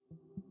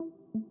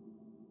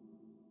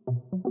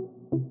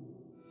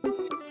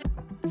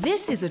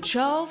This is a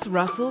Charles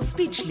Russell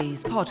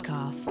Speechlys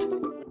podcast.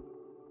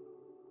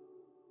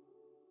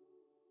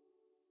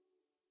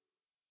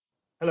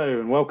 Hello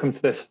and welcome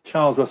to this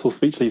Charles Russell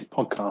Speechlys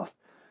podcast.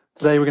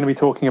 Today we're going to be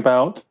talking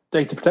about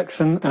data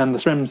protection and the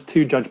Schrems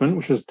II judgment,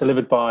 which was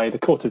delivered by the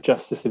Court of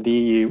Justice of the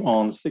EU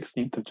on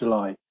 16th of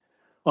July.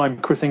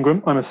 I'm Chris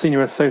Ingram. I'm a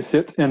senior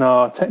associate in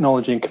our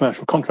technology and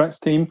commercial contracts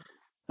team,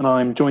 and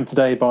I'm joined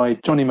today by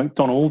Johnny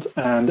McDonald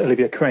and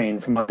Olivia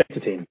Crane from our data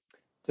team.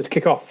 So to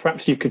kick off,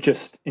 perhaps you could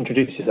just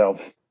introduce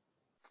yourselves.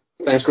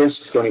 Thanks,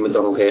 Chris. Johnny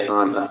McDonald here.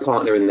 I'm a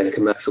partner in the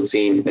commercial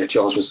team at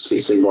Charles Russell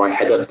Speechlys, where I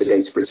head up the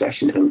data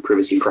protection and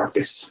privacy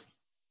practice.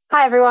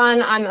 Hi,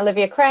 everyone. I'm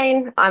Olivia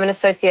Crane. I'm an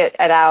associate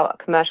at our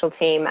commercial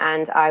team,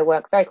 and I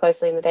work very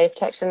closely in the data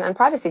protection and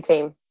privacy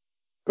team.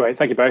 Great,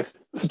 thank you both.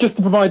 So just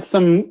to provide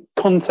some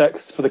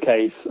context for the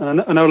case, and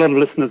I know a lot of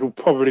listeners will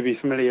probably be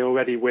familiar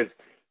already with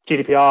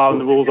GDPR and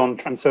the rules on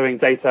transferring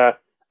data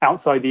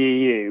outside the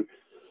EU.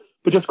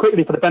 But just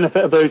quickly, for the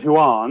benefit of those who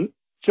aren't,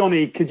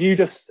 Johnny, could you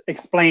just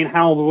explain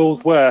how the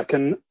rules work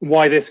and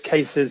why this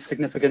case is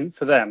significant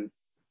for them?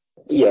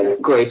 Yeah,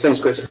 great. Thanks,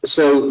 Chris.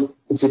 So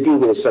to deal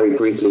with this very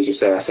briefly, as you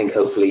say, I think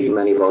hopefully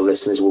many of our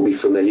listeners will be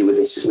familiar with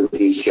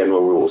these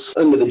general rules.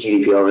 Under the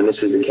GDPR, and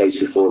this was the case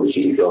before the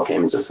GDPR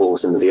came into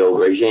force under the old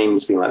regime,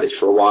 it's been like this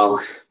for a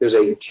while, there's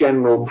a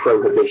general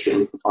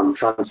prohibition on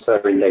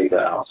transferring data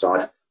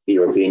outside the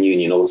European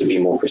Union, or to be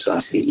more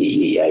precise, the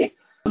EEA.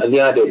 And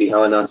the idea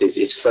behind that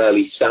is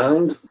fairly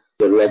sound.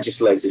 The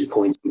legislators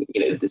point,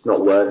 it's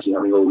not worth you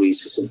having all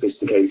these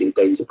sophisticated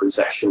data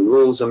protection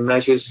rules and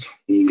measures.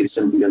 You could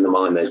simply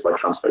undermine those by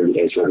transferring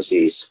data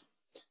overseas.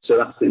 So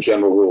that's the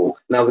general rule.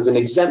 Now, there's an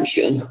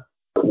exemption,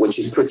 which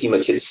is pretty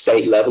much at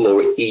state level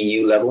or at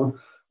EU level,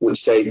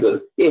 which says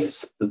that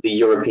if the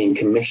European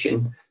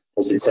Commission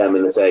has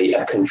determined that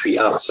a country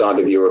outside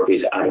of Europe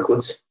is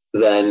adequate,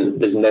 then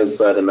there's no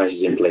further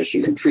measures in place.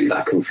 You can treat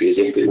that country as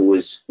if it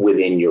was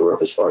within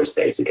Europe as far as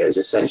data goes.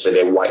 Essentially,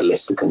 they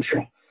whitelist the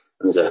country.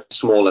 And there's a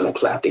small and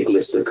eclectic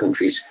list of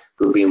countries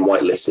who are being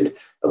whitelisted,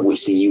 of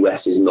which the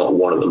US is not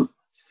one of them.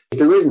 If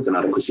there isn't an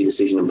adequacy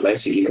decision in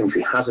place, if your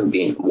country hasn't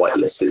been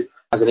whitelisted,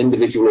 as an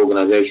individual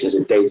organisation, as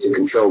a data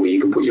controller,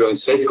 you can put your own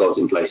safeguards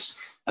in place,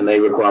 and they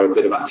require a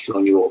bit of action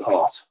on your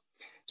part.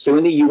 So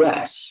in the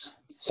US,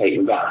 to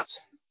take that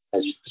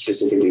as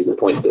specifically as the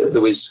point, that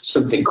there was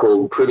something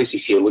called Privacy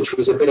Shield, which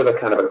was a bit of a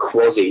kind of a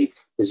quasi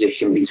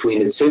position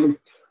between the two,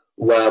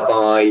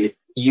 whereby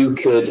you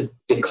could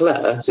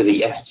declare to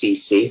the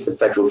FTC, the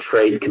Federal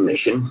Trade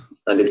Commission,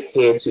 and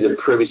adhere to the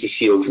Privacy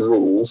Shield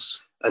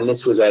rules. And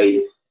this was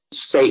a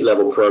state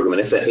level program.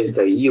 And if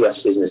a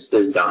US business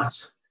does that,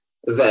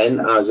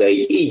 then as a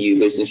EU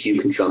business, you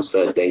can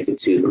transfer data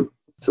to them.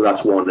 So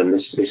that's one. And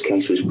this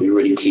case was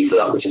really key for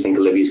that, which I think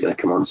Olivia's going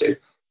to come on to.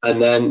 And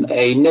then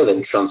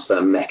another transfer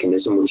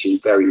mechanism, which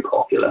is very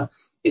popular,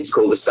 it's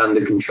called the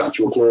standard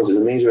contractual clauses,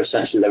 and these are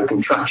essentially their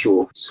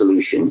contractual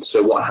solution.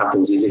 So what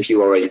happens is if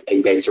you are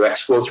a data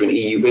exporter, an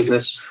EU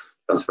business,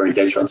 transferring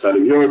data outside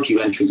of Europe, you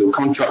enter into a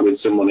contract with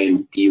someone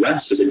in the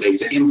US as a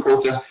data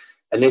importer,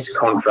 and this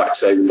contract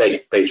says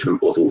the data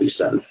importer will do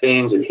certain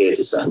things, adhere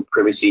to certain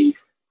privacy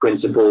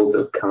principles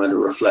that kind of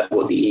reflect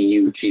what the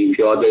EU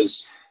GDPR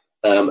does,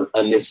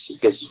 and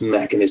this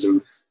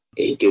mechanism,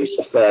 it gives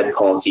a third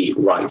party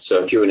rights.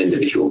 So if you're an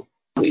individual,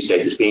 these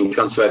data is being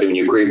transferred and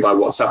you agree by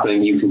what's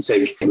happening, you can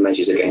take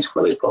measures against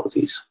one of those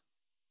properties.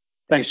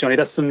 Thanks, Johnny.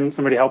 That's some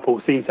really helpful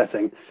scene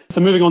setting.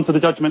 So moving on to the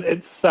judgment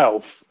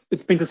itself,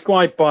 it's been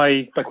described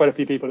by quite a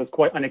few people as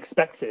quite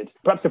unexpected.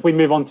 Perhaps if we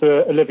move on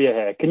to Olivia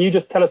here, can you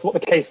just tell us what the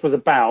case was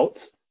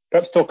about?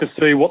 Perhaps talk us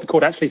through what the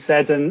court actually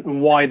said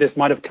and why this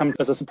might have come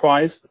as a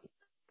surprise.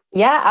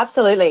 Yeah,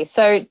 absolutely.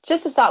 So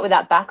just to start with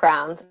that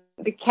background,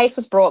 the case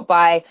was brought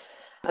by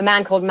a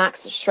man called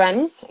Max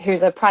Schrems,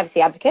 who's a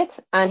privacy advocate,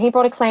 and he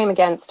brought a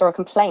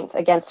complaint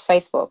against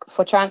Facebook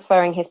for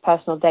transferring his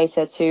personal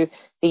data to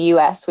the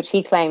US, which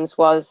he claims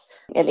was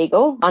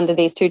illegal under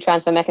these two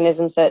transfer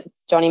mechanisms that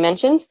Johnny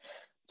mentioned,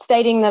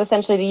 stating that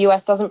essentially the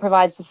US doesn't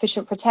provide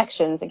sufficient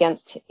protections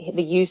against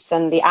the use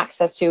and the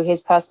access to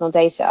his personal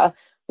data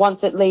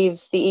once it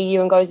leaves the EU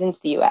and goes into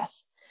the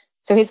US.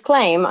 So his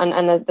claim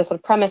and the sort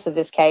of premise of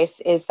this case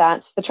is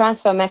that the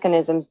transfer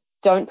mechanisms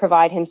don't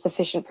provide him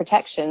sufficient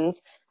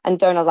protections and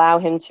don't allow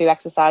him to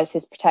exercise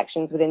his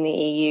protections within the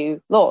EU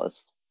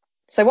laws.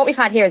 So what we've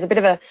had here is a bit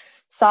of a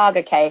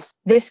saga case.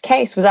 This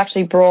case was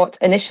actually brought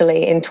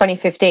initially in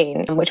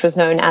 2015, which was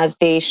known as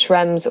the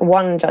Schrems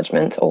I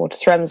judgment or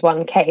Schrems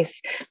I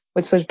case,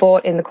 which was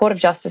brought in the Court of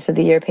Justice of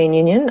the European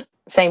Union,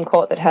 same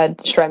court that heard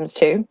Schrems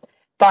II.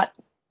 But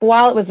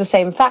while it was the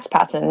same fact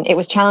pattern, it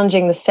was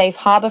challenging the safe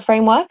harbor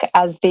framework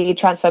as the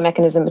transfer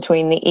mechanism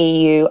between the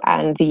EU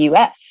and the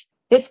US.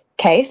 This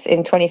case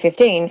in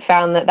 2015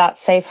 found that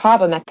safe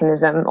harbor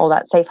mechanism or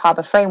that safe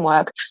harbor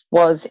framework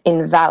was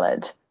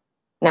invalid.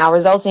 Now,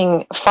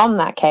 resulting from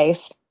that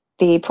case,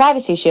 the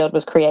Privacy Shield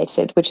was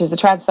created, which is the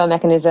transfer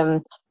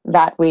mechanism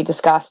that we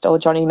discussed or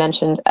Johnny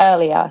mentioned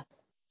earlier.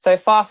 So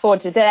fast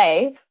forward to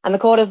today, and the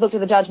court has looked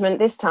at the judgment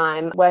this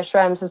time where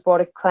Schrems has brought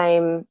a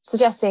claim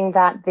suggesting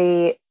that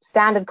the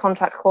standard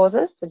contract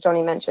clauses that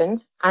Johnny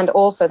mentioned and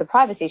also the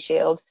privacy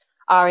shield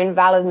are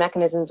invalid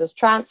mechanisms of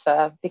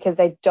transfer because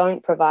they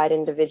don't provide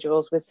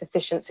individuals with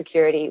sufficient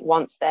security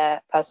once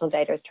their personal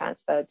data is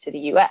transferred to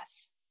the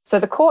US. So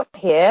the court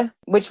here,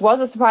 which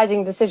was a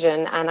surprising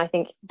decision and I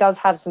think does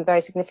have some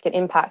very significant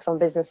impacts on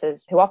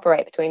businesses who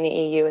operate between the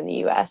EU and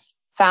the US,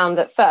 found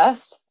that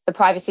first, the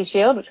privacy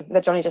shield,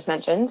 that Johnny just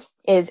mentioned,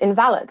 is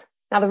invalid.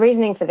 Now, the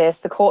reasoning for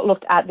this, the court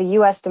looked at the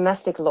US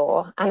domestic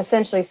law and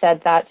essentially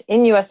said that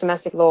in US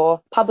domestic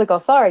law, public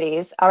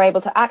authorities are able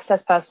to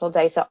access personal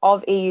data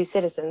of EU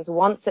citizens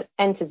once it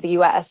enters the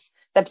US.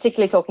 They're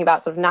particularly talking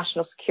about sort of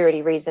national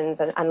security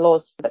reasons and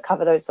laws that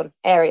cover those sort of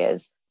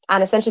areas.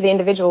 And essentially, the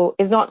individual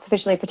is not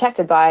sufficiently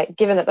protected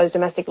given that those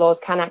domestic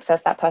laws can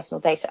access that personal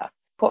data.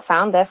 The court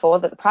found, therefore,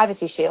 that the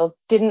privacy shield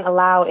didn't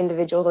allow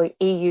individuals or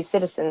EU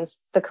citizens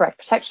the correct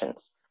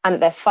protections, and that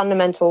their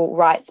fundamental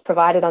rights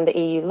provided under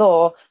EU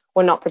law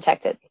were not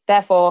protected.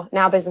 Therefore,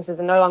 now businesses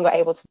are no longer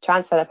able to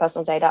transfer their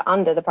personal data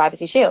under the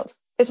privacy shield.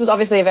 This was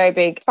obviously a very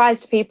big surprise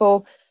to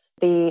people.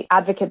 The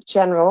Advocate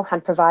General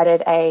had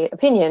provided an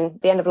opinion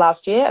at the end of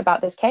last year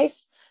about this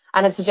case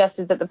and had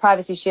suggested that the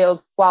privacy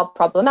shield, while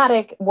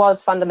problematic,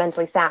 was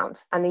fundamentally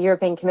sound. And the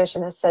European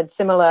Commission has said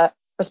similar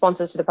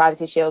responses to the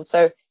privacy shield.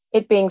 So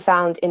it being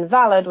found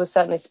invalid was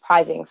certainly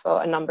surprising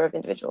for a number of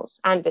individuals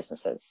and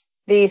businesses.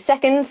 The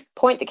second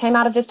point that came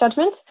out of this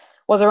judgment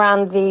was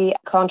around the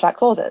contract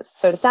clauses.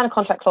 So the standard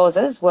contract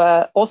clauses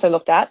were also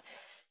looked at,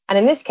 and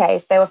in this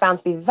case, they were found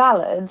to be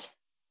valid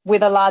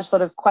with a large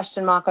sort of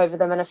question mark over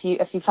them and a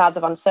few clouds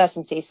of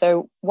uncertainty.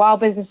 So while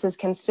businesses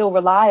can still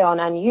rely on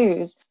and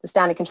use the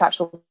standard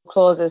contractual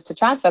clauses to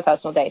transfer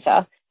personal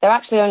data, they're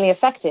actually only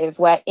effective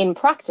where, in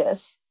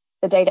practice,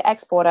 the data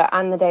exporter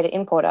and the data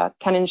importer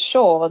can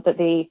ensure that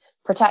the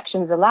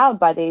protections allowed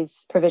by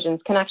these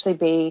provisions can actually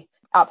be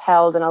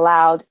upheld and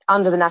allowed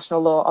under the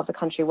national law of the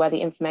country where the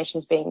information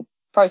is being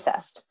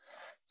processed.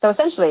 So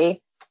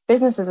essentially,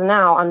 businesses are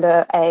now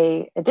under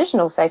an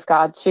additional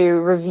safeguard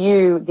to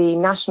review the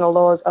national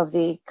laws of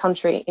the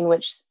country in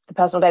which the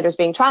personal data is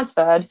being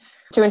transferred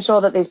to ensure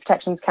that these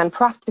protections can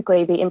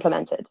practically be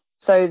implemented.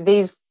 So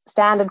these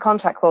standard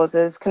contract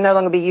clauses can no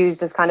longer be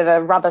used as kind of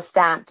a rubber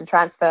stamp to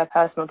transfer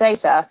personal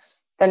data.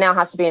 There now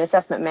has to be an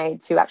assessment made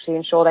to actually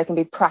ensure they can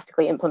be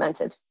practically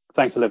implemented.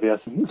 Thanks, Olivia.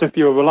 So if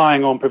you were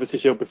relying on Privacy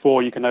Shield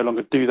before, you can no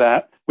longer do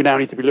that. We now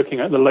need to be looking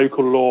at the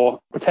local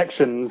law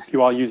protections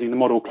you are using the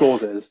model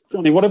clauses.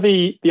 Johnny, what are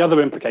the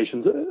other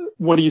implications?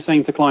 What are you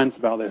saying to clients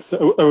about this?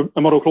 Are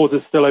model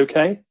clauses still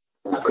okay?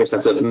 Chris,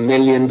 that's $1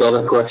 million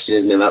question,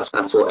 isn't it?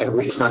 That's what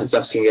every client's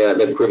asking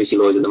their privacy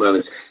lawyers at the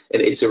moment.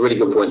 And it's a really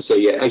good point. So,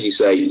 yeah, as you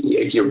say,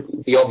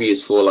 the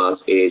obvious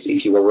fallout is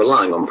if you were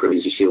relying on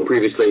Privacy Shield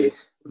previously,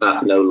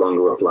 that no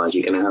longer applies.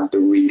 You're going to have to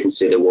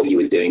reconsider what you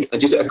were doing. And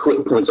just a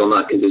quick point on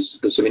that, because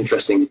there's some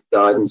interesting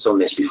guidance on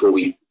this before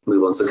we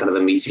move on to kind of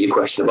the meat of your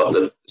question about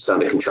the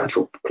standard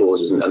contractual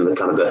clauses and the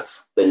kind of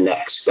the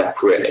next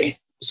step, really.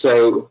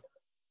 So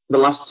the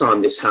last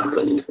time this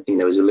happened,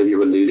 as Olivia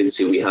alluded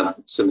to, we had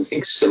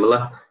something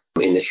similar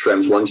in the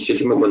Schrems 1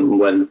 judgment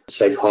when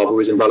Safe Harbor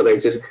was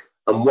invalidated.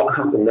 And what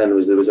happened then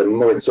was there was a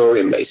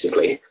moratorium,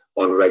 basically,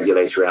 on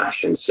regulatory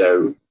action.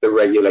 So the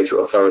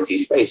regulatory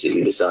authorities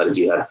basically decided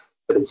you had a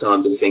bit of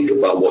time to think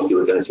about what you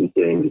were going to be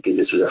doing because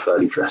this was a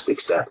fairly drastic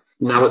step.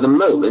 Now, at the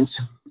moment,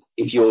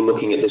 if you're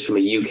looking at this from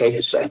a UK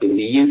perspective,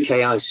 the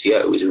UK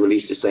ICO has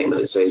released a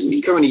statement that says, if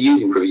you're currently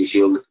using Privacy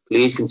Shield,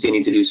 please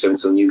continue to do so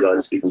until new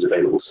guidance becomes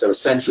available. So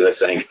essentially they're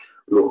saying,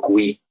 look,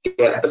 we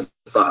get the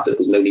fact that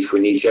there's no need for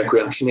a knee-jerk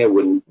reaction here.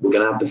 We're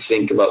going to have to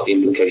think about the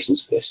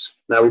implications for this.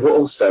 Now, we've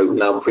also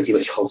now pretty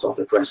much hot off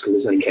the press because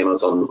this only came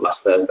out on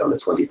last Thursday on the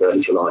 23rd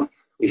of July.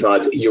 We've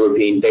had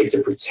European Data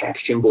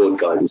Protection Board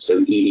guidance,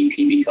 so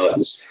EDPB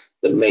guidance,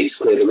 that makes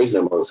clear there is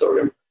no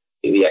moratorium.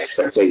 The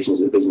expectation is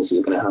that businesses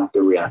are going to have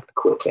to react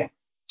quickly.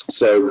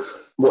 So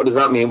what does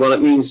that mean? Well,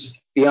 it means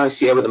the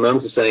ICO at the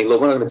moment is saying, look,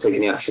 we're not going to take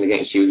any action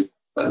against you.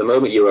 At the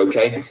moment, you're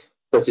okay.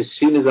 But as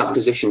soon as that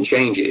position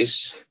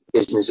changes,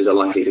 businesses are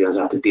likely to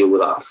have to deal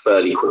with that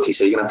fairly quickly.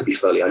 So you're going to have to be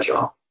fairly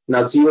agile.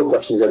 Now, to your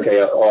questions,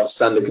 okay, are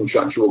standard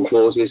contractual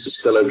clauses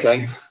still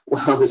okay?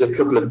 Well, there's a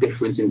couple of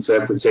different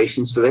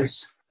interpretations for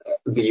this.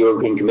 The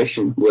European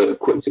Commission were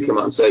quick to come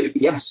out and say,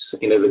 yes,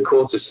 the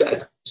courts have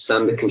said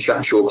standard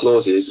contractual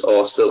clauses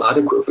are still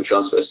adequate for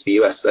transfers to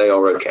the US. They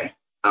are okay.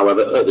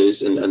 However,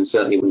 others, and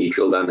certainly when you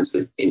drill down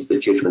into the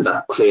judgment,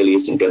 that clearly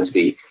isn't going to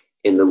be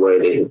in the way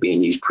they have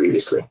been used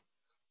previously.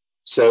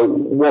 So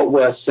what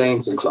we're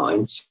saying to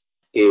clients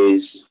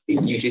is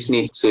you just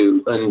need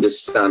to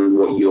understand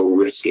what your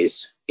risk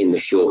is in the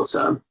short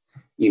term.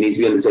 You need to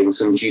be undertaking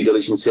some due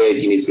diligence here.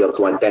 You need to be able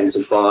to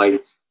identify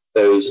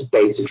those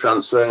data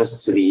transfers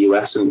to the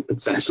US and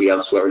potentially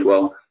elsewhere as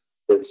well.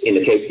 But in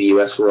the case of the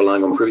US, we're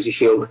relying on Privacy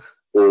Shield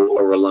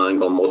or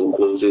relying on model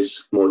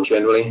clauses more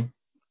generally.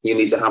 You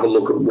need to have a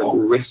look at what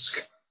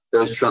risk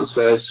those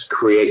transfers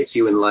create to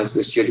you in light of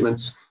this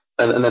judgment.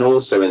 And then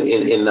also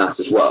in that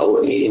as well,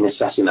 in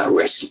assessing that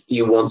risk,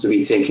 you want to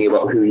be thinking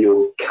about who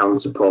your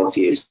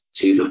counterparty is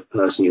to the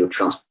person you're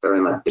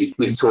transferring that.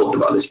 We've talked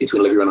about this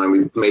between Olivia and I.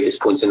 We've made this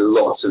point in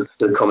lots of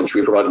the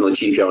commentary we provided on the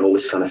GDPR and all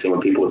this kind of thing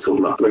when people were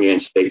talking about bringing in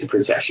data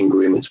protection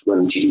agreements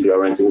when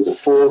GDPR entered into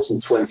force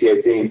in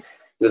 2018.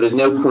 There's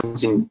no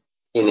point in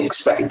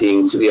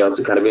expecting to be able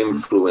to kind of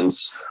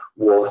influence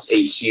what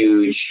a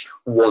huge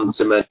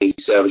one-to-many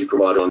service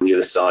provider on the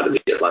other side of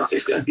the Atlantic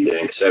is going to be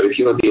doing. So if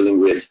you're dealing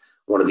with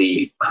one of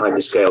the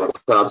hyperscale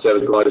cloud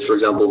service providers, for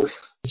example,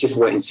 just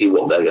wait and see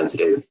what they're going to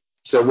do.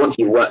 So once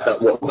you work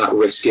out what that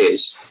risk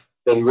is,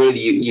 then really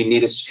you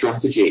need a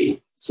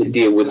strategy to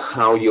deal with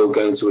how you're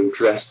going to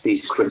address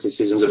these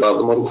criticisms about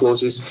the model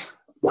clauses,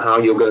 how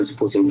you're going to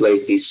put in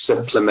place these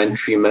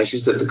supplementary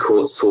measures that the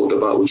court's talked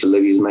about, which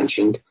Olivia's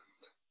mentioned.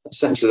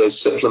 Essentially,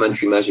 those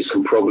supplementary measures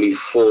can probably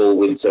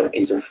fall into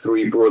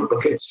three broad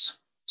buckets.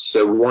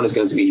 So one is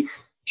going to be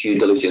due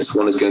diligence.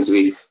 One is going to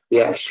be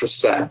the extra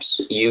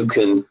steps you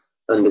can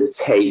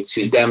undertake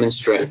to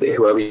demonstrate that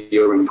whoever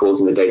you're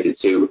importing the data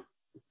to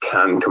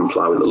can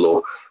comply with the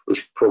law,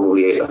 which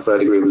probably a fair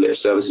degree of lip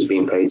service has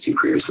been paid to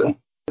previously.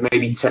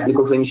 Maybe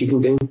technical things you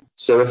can do.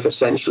 So if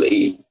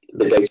essentially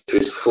the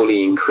data is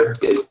fully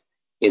encrypted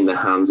in the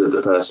hands of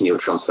the person you're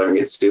transferring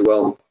it to,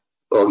 well,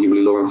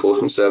 arguably law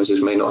enforcement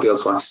services may not be able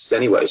to access it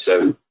anyway,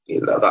 so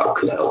that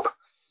could help.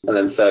 And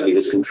then thirdly,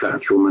 there's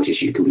contractual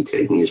measures you can be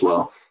taking as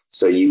well.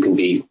 So you can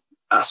be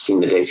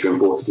asking the data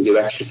importer to do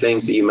extra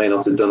things that you may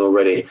not have done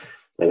already,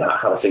 and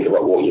have a think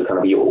about what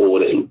your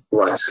audit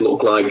rights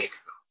look like,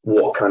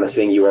 what kind of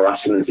thing you are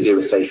asking them to do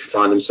if they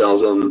find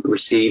themselves on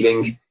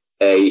receiving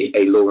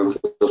a law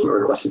enforcement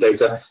request for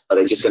data. Are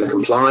they just going to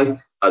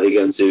comply? Are they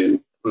going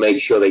to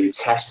make sure they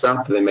test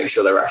that? Do they make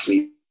sure they're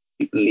actually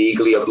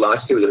legally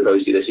obliged to, as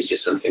opposed to this is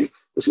just something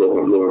which law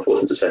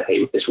enforcement have said,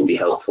 hey, this will be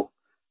helpful.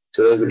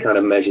 So those are the kind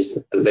of measures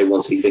that they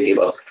want to be thinking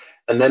about.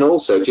 And then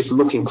also just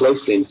looking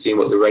closely and seeing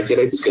what the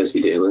regulator is going to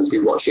be doing and to be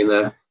watching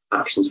their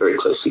actions very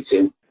closely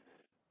too.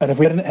 And have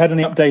we had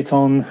any update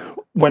on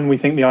when we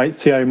think the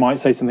ICO might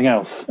say something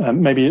else?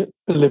 Maybe,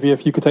 Olivia,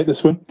 if you could take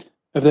this one.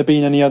 Have there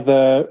been any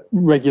other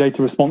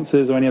regulator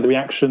responses or any other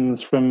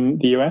reactions from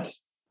the US?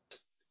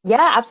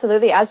 Yeah,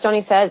 absolutely. As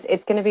Johnny says,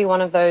 it's going to be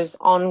one of those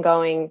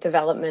ongoing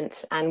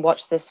development and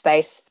watch this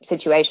space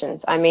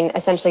situations. I mean,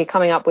 essentially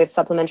coming up with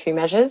supplementary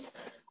measures.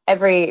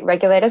 Every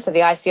regulator, so the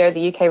ICO,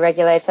 the UK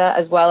regulator,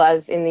 as well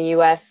as in the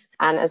US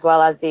and as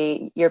well as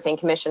the European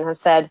Commission, have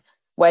said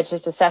we're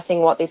just assessing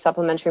what these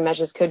supplementary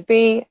measures could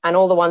be, and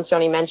all the ones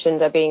Johnny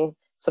mentioned are being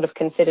sort of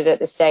considered at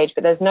this stage,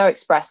 but there's no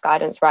express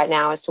guidance right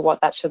now as to what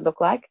that should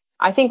look like.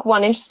 I think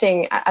one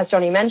interesting, as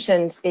Johnny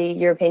mentioned, the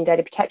European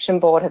Data Protection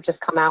Board have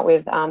just come out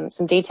with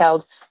some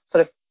detailed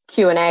sort of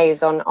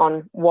Q&As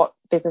on what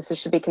businesses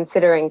should be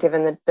considering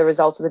given the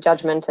results of the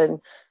judgment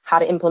and how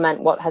to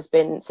implement what has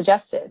been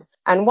suggested.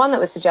 And one that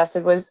was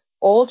suggested was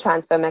all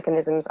transfer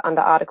mechanisms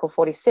under Article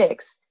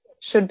 46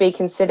 should be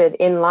considered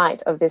in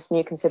light of this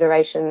new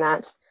consideration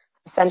that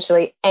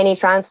essentially any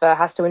transfer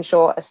has to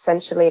ensure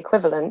essentially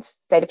equivalent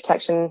data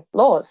protection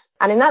laws.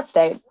 And in that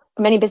state,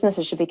 many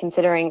businesses should be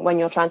considering when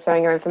you're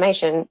transferring your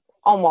information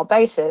on what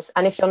basis.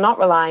 And if you're not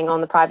relying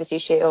on the Privacy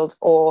Shield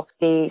or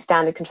the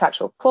standard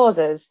contractual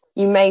clauses,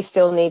 you may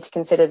still need to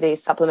consider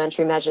these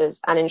supplementary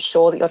measures and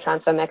ensure that your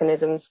transfer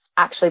mechanisms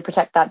actually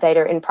protect that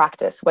data in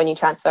practice when you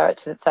transfer it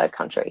to the third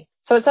country.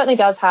 So it certainly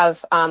does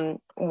have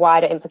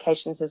wider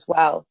implications as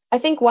well. I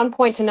think one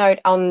point to note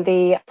on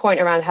the point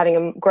around having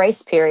a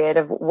grace period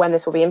of when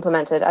this will be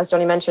implemented, as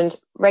Johnny mentioned,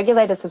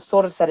 regulators have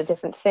sort of said a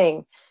different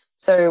thing.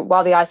 So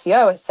while the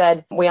ICO has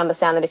said, we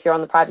understand that if you're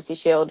on the Privacy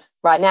Shield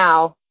right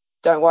now,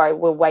 don't worry,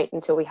 we'll wait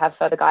until we have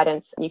further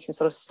guidance and you can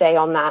sort of stay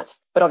on that,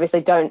 but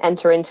obviously don't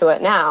enter into it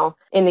now.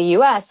 In the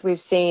US, we've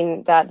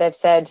seen that they've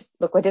said,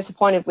 look, we're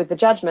disappointed with the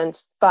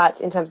judgment,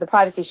 but in terms of the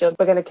Privacy Shield,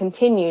 we're going to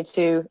continue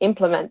to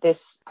implement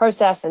this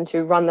process and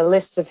to run the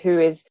lists of who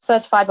is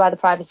certified by the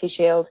Privacy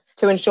Shield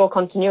to ensure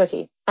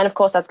continuity. And of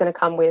course, that's going to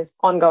come with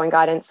ongoing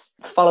guidance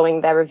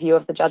following their review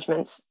of the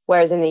judgment.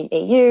 Whereas in the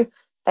EU,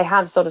 they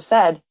have sort of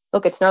said,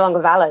 look, it's no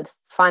longer valid.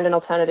 Find an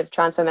alternative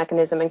transfer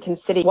mechanism and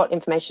consider what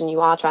information you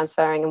are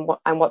transferring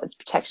and what its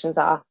protections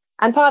are.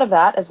 And part of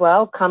that as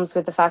well comes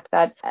with the fact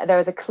that there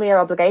is a clear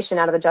obligation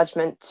out of the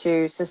judgment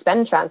to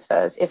suspend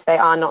transfers if they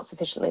are not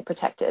sufficiently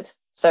protected.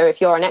 So if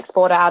you're an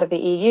exporter out of the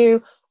EU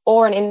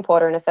or an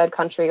importer in a third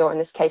country, or in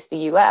this case,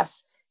 the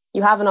US,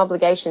 you have an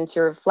obligation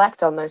to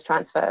reflect on those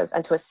transfers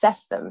and to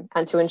assess them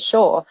and to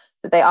ensure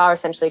that they are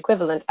essentially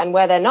equivalent. And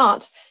where they're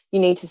not, you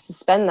need to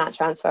suspend that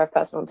transfer of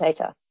personal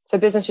data. So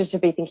businesses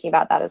should be thinking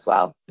about that as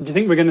well. Do you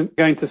think we're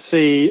going to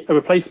see a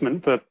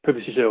replacement for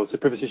Privacy Shield, so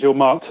Privacy Shield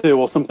Mark II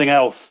or something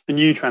else, a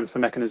new transfer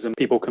mechanism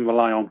people can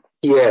rely on?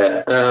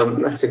 Yeah,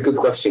 that's a good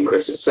question,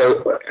 Chris.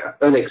 So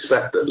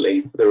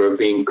unexpectedly, there have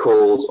been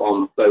calls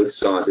on both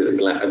sides of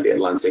the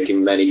Atlantic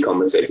in many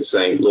commentators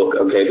saying, look,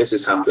 okay, this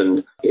has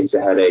happened. It's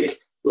a headache.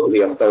 Look,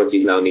 the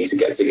authorities now need to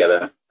get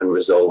together and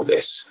resolve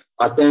this.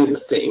 I don't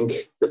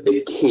think that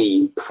the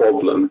key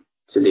problem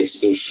to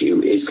this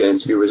issue is going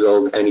to be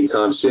resolved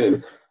anytime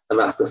soon. And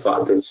that's the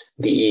fact that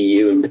the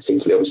EU, in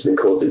particular, obviously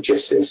the Court of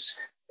Justice,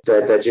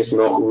 they're just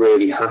not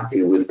really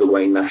happy with the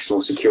way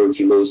national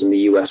security laws in the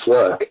US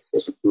work.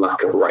 There's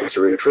lack of right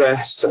to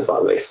redress, the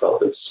fact they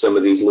felt that some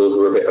of these laws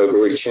were a bit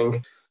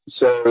overreaching.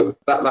 So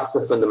that's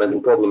the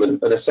fundamental problem.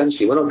 And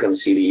essentially, we're not going to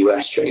see the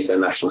US change their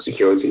national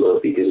security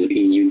laws because of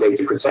EU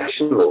data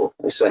protection law.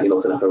 It's certainly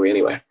not in a hurry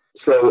anyway.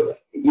 So,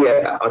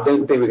 yeah, I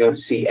don't think we're going to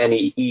see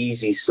any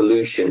easy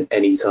solution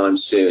anytime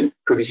soon.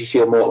 Privacy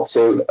Shield Mark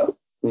 2,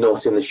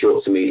 not in the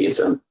short to medium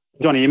term.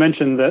 Johnny, you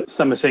mentioned that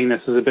some are seeing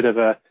this as a bit of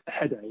a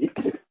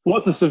headache.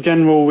 What's the sort of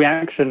general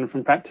reaction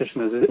from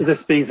practitioners? Is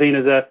this being seen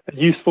as a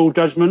useful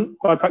judgment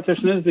by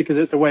practitioners because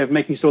it's a way of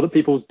making sure that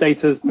people's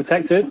data is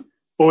protected?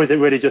 Or is it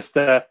really just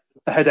a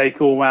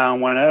headache all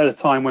round at a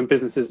time when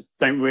businesses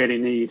don't really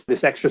need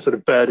this extra sort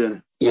of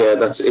burden? Yeah,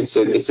 it's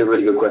a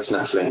really good question,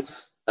 actually.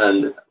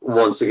 And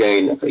once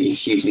again, it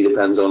hugely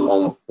depends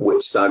on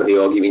which side of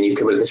the argument you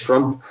come at this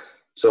from.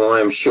 So I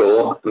am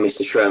sure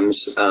Mr.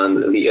 Schrems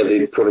and the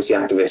other privacy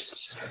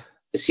activists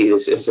see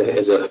this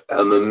as a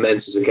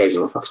momentous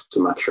occasion. In fact,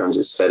 Max Schrems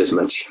has said as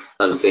much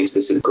and thinks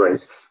this is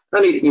great.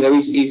 And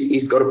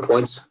he's got a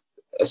point.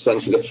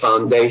 Essentially, the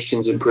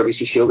foundations of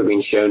Privacy Shield have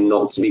been shown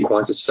not to be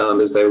quite as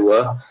sound as they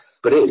were.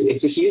 But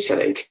it's a huge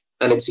headache.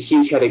 And it's a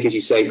huge headache, as you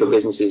say, for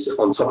businesses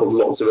on top of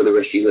lots of other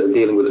issues that they're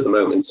dealing with at the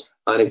moment.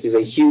 And it is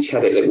a huge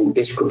headache that will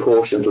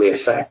disproportionately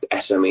affect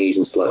SMEs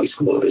and slightly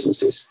smaller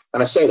businesses.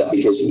 And I say that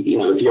because, if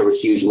you're a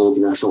huge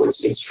multinational,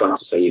 it's trying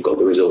to say you've got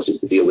the resources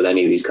to deal with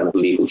any of these kind of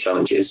legal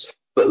challenges.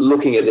 But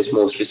looking at this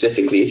more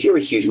specifically, if you're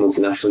a huge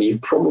multinational, you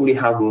probably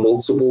have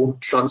multiple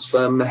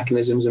transfer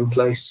mechanisms in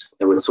place.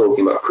 And we're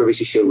talking about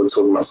Privacy Shield, we're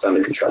talking about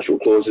standard contractual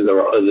clauses. There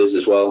are others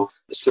as well,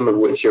 some of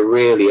which are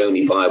really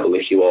only viable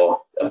if you are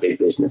a big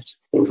business,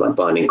 things like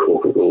binding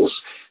corporate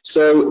rules.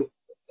 So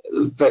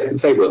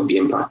they won't be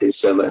impacted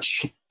so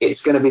much.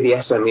 It's going to be the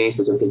SMEs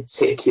that are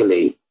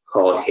particularly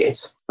hard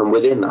hit. And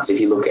within that, if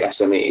you look at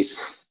SMEs,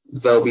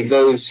 there'll be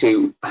those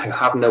who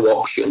have no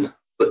option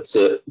but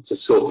to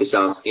sort this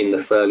out in the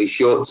fairly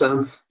short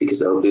term, because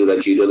they'll do their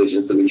due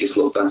diligence that we just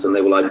looked at, and they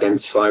will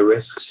identify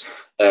risks,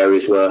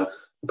 areas where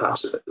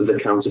perhaps the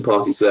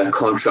counterparty to their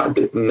contract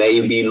that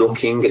may be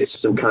looking at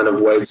some kind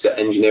of way to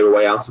engineer a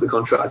way out of the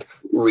contract,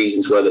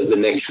 reasons where the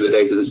nature of the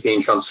data that's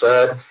being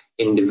transferred,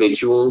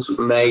 individuals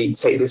may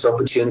take this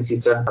opportunity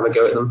to have a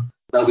go at them.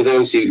 There'll be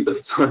those who, for the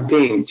time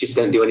being, just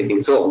don't do anything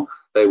at all.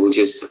 They will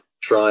just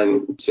try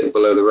and sit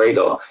below the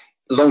radar.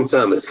 Long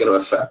term, it's going to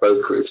affect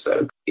both groups,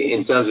 though.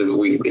 In terms of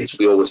we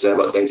always say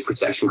about data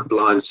protection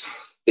compliance,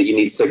 that you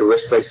need to take a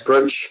risk-based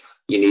approach.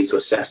 You need to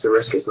assess the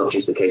risk. It's not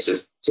just a case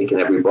of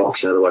ticking every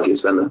box. Otherwise, you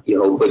spend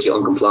your whole budget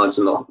on compliance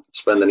and not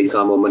spend any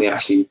time or money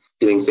actually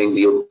doing things that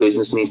your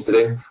business needs to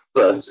do.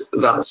 But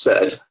that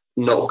said,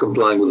 not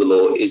complying with the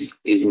law is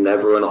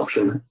never an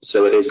option.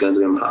 So it is going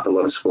to impact a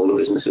lot of smaller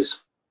businesses.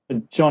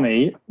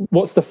 Johnny,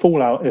 what's the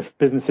fallout if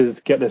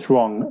businesses get this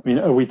wrong? I mean,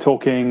 are we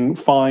talking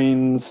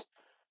fines?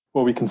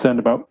 Or are we concerned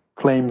about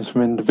claims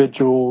from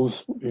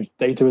individuals whose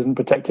data isn't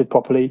protected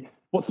properly?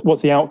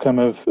 What's the outcome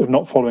of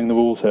not following the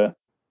rules here?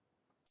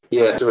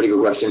 Yeah, it's a really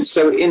good question.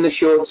 So in the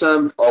short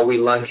term, are we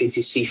likely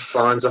to see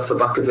fines off the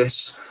back of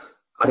this?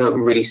 I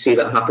don't really see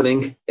that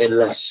happening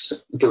unless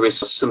there is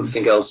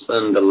something else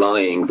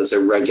underlying that a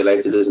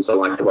regulator doesn't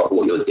like about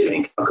what you're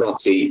doing. I can't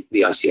see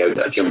the ICO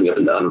that are jumping up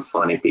and down and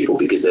fining people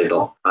because they've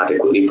not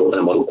adequately put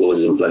their model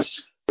clauses in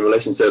place. In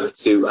relation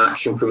to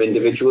action from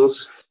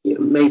individuals,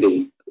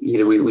 maybe.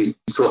 We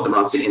talked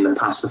about it in the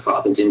past, the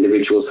fact that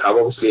individuals have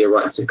obviously a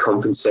right to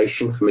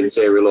compensation for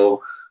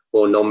material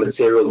or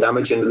non-material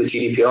damage under the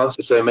GDPR.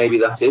 So maybe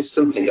that is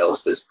something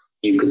else that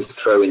you could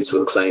throw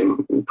into a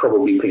claim,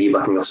 probably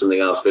piggybacking off something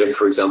else. But if,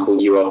 for example,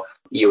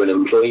 you're an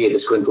employee, a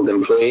disgruntled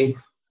employee,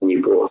 and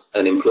you brought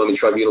an employment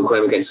tribunal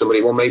claim against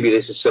somebody, well, maybe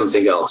this is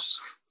something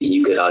else that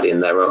you could add in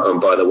there. And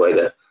by the way,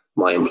 that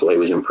my employee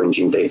was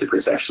infringing data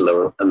protection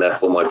law and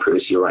therefore my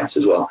privacy rights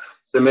as well.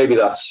 So maybe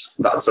that's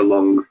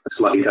a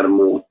slightly kind of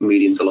more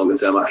medium to longer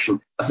term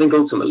action. I think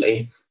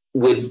ultimately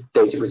with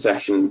data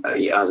protection,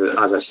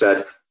 as I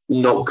said,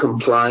 not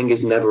complying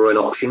is never an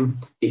option,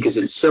 because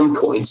at some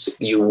point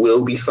you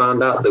will be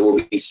found out. There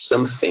will be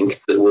something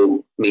that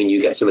will mean you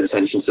get some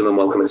attention, some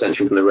unwelcome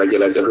attention from the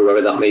regulator,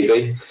 whoever that may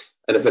be.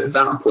 And if at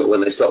that point,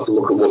 when they start to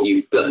look at what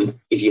you've done,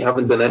 if you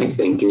haven't done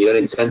anything and you don't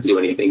intend to do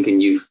anything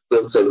and you've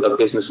built a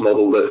business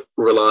model that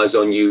relies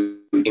on you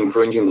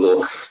infringing the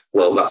law,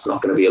 well, that's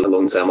not going to be a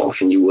long-term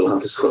option. You will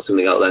have to sort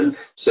something out then.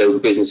 So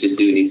businesses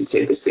do need to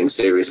take this thing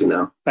seriously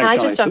now. Can I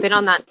just jump in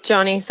on that,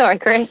 Johnny? Sorry,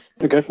 Chris.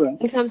 Go for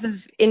it. In terms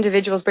of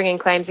individuals bringing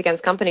claims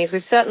against companies,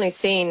 we've certainly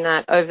seen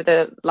that over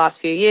the last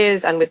few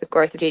years, and with the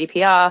growth of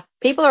GDPR,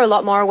 people are a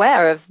lot more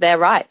aware of their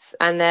rights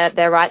and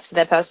their rights to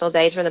their personal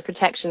data and the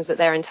protections that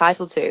they're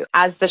entitled to,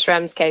 as the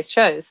Schrems case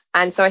shows.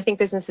 And so I think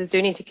businesses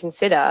do need to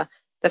consider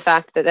the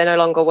fact that they're no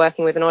longer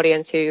working with an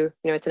audience who,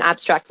 it's an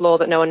abstract law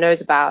that no one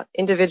knows about.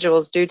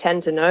 Individuals do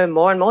tend to know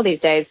more and more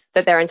these days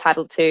that they're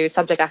entitled to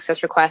subject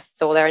access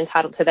requests, or they're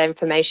entitled to their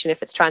information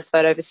if it's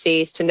transferred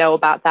overseas, to know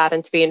about that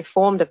and to be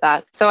informed of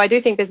that. So I do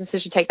think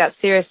businesses should take that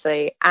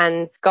seriously.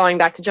 And going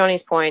back to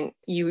Johnny's point,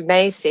 you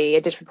may see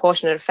a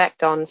disproportionate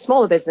effect on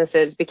smaller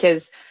businesses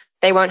because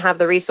they won't have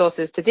the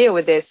resources to deal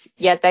with this,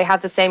 yet they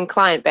have the same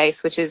client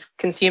base, which is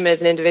consumers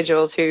and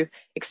individuals who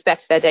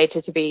expect their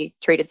data to be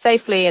treated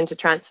safely and to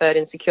transferred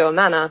in a secure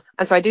manner.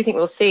 And so I do think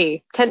we'll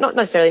see, not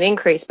necessarily an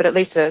increase, but at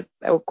least a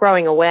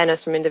growing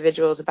awareness from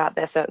individuals about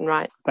their certain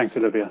rights. Thanks,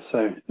 Olivia.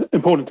 So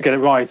important to get it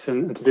right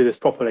and to do this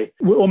properly.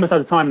 We're almost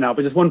out of time now,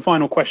 but just one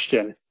final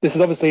question. This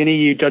is obviously an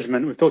EU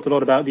judgment. We've talked a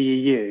lot about the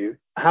EU.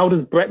 How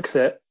does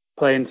Brexit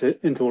play into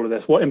all of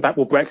this? What impact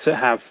will Brexit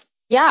have?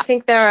 Yeah, I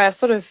think there are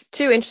sort of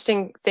two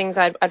interesting things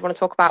I'd want to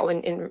talk about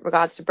in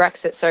regards to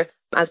Brexit. So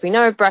as we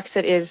know,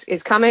 Brexit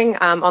is coming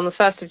on the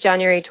 1st of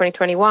January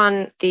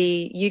 2021.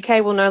 The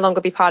UK will no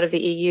longer be part of the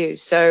EU.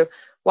 So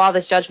while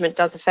this judgment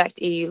does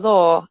affect EU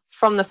law,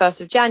 from the 1st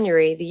of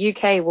January, the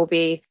UK will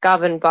be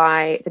governed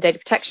by the Data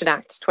Protection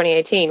Act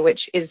 2018,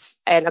 which is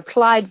an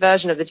applied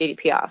version of the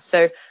GDPR.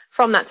 So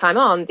from that time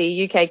on,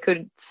 the UK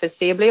could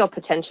foreseeably or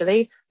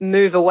potentially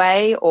move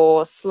away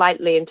or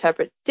slightly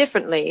interpret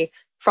differently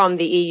from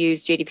the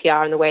EU's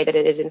GDPR and the way that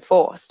it is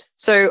enforced.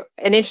 So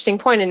an interesting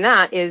point in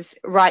that is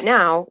right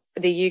now,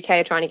 the UK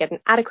are trying to get an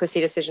adequacy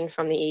decision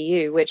from the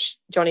EU, which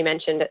Johnny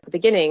mentioned at the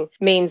beginning,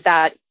 means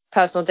that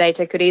personal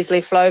data could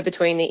easily flow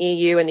between the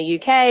EU and the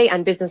UK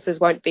and businesses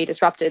won't be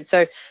disrupted.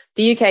 So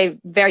the UK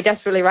very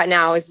desperately right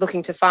now is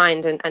looking to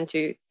find and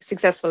to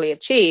successfully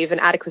achieve an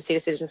adequacy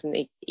decision from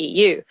the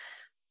EU.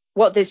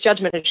 What this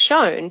judgment has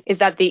shown is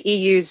that the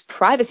EU's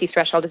privacy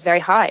threshold is very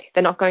high.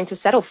 They're not going to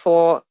settle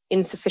for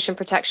insufficient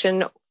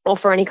protection or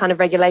for any kind of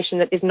regulation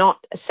that is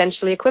not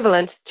essentially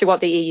equivalent to what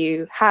the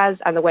EU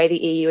has and the way the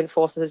EU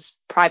enforces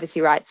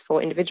privacy rights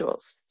for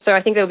individuals. So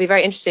I think it'll be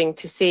very interesting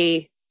to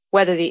see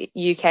whether the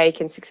UK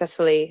can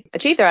successfully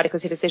achieve their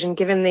adequacy decision,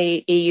 given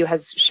the EU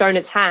has shown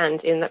its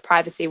hand in that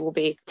privacy will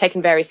be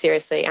taken very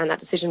seriously and that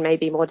decision may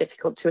be more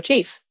difficult to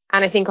achieve.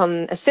 And I think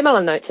on a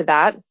similar note to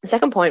that, the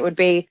second point would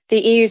be the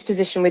EU's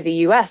position with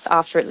the US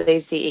after it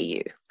leaves the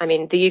EU. I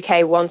mean, the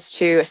UK wants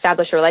to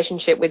establish a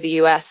relationship with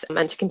the US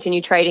and to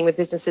continue trading with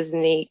businesses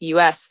in the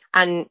US,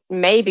 and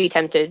may be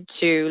tempted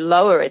to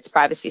lower its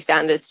privacy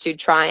standards to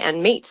try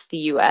and meet the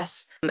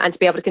US and to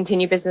be able to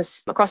continue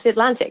business across the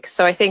Atlantic.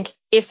 So I think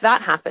if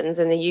that happens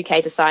and the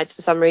UK decides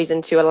for some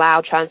reason to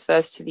allow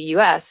transfers to the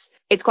US,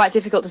 it's quite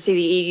difficult to see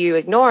the EU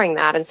ignoring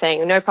that and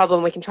saying, no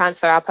problem, we can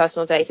transfer our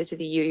personal data to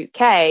the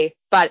UK,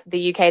 but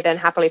the UK then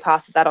happily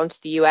passes that on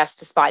to the US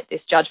despite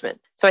this judgment.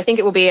 So I think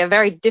it will be a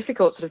very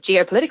difficult sort of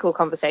geopolitical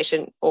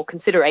conversation or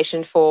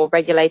consideration for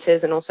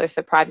regulators and also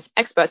for privacy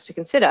experts to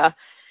consider,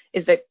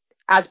 is that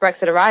as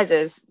Brexit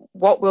arises,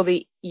 what will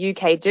the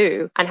UK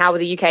do and how will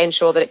the UK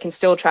ensure that it can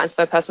still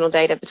transfer personal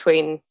data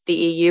between the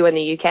EU and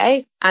the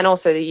UK and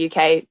also the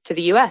UK to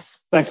the US?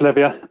 Thanks,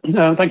 Olivia.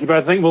 Thank you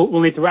both. I think we'll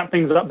need to wrap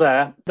things up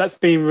there. That's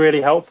been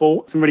really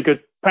helpful. Some really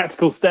good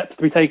practical steps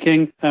to be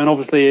taking, and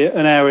obviously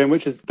an area in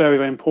which is very,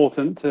 very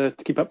important to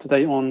keep up to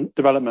date on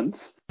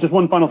developments. Just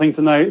one final thing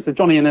to note. So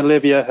Johnny and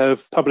Olivia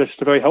have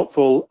published a very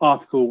helpful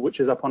article,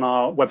 which is up on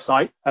our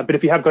website. But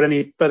if you have got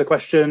any further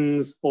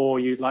questions or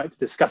you'd like to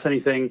discuss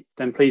anything,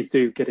 then please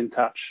do get in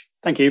touch.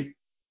 Thank you.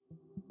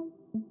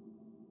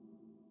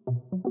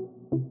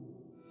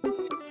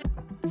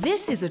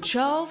 This is a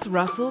Charles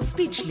Russell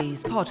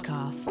Speechlys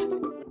podcast.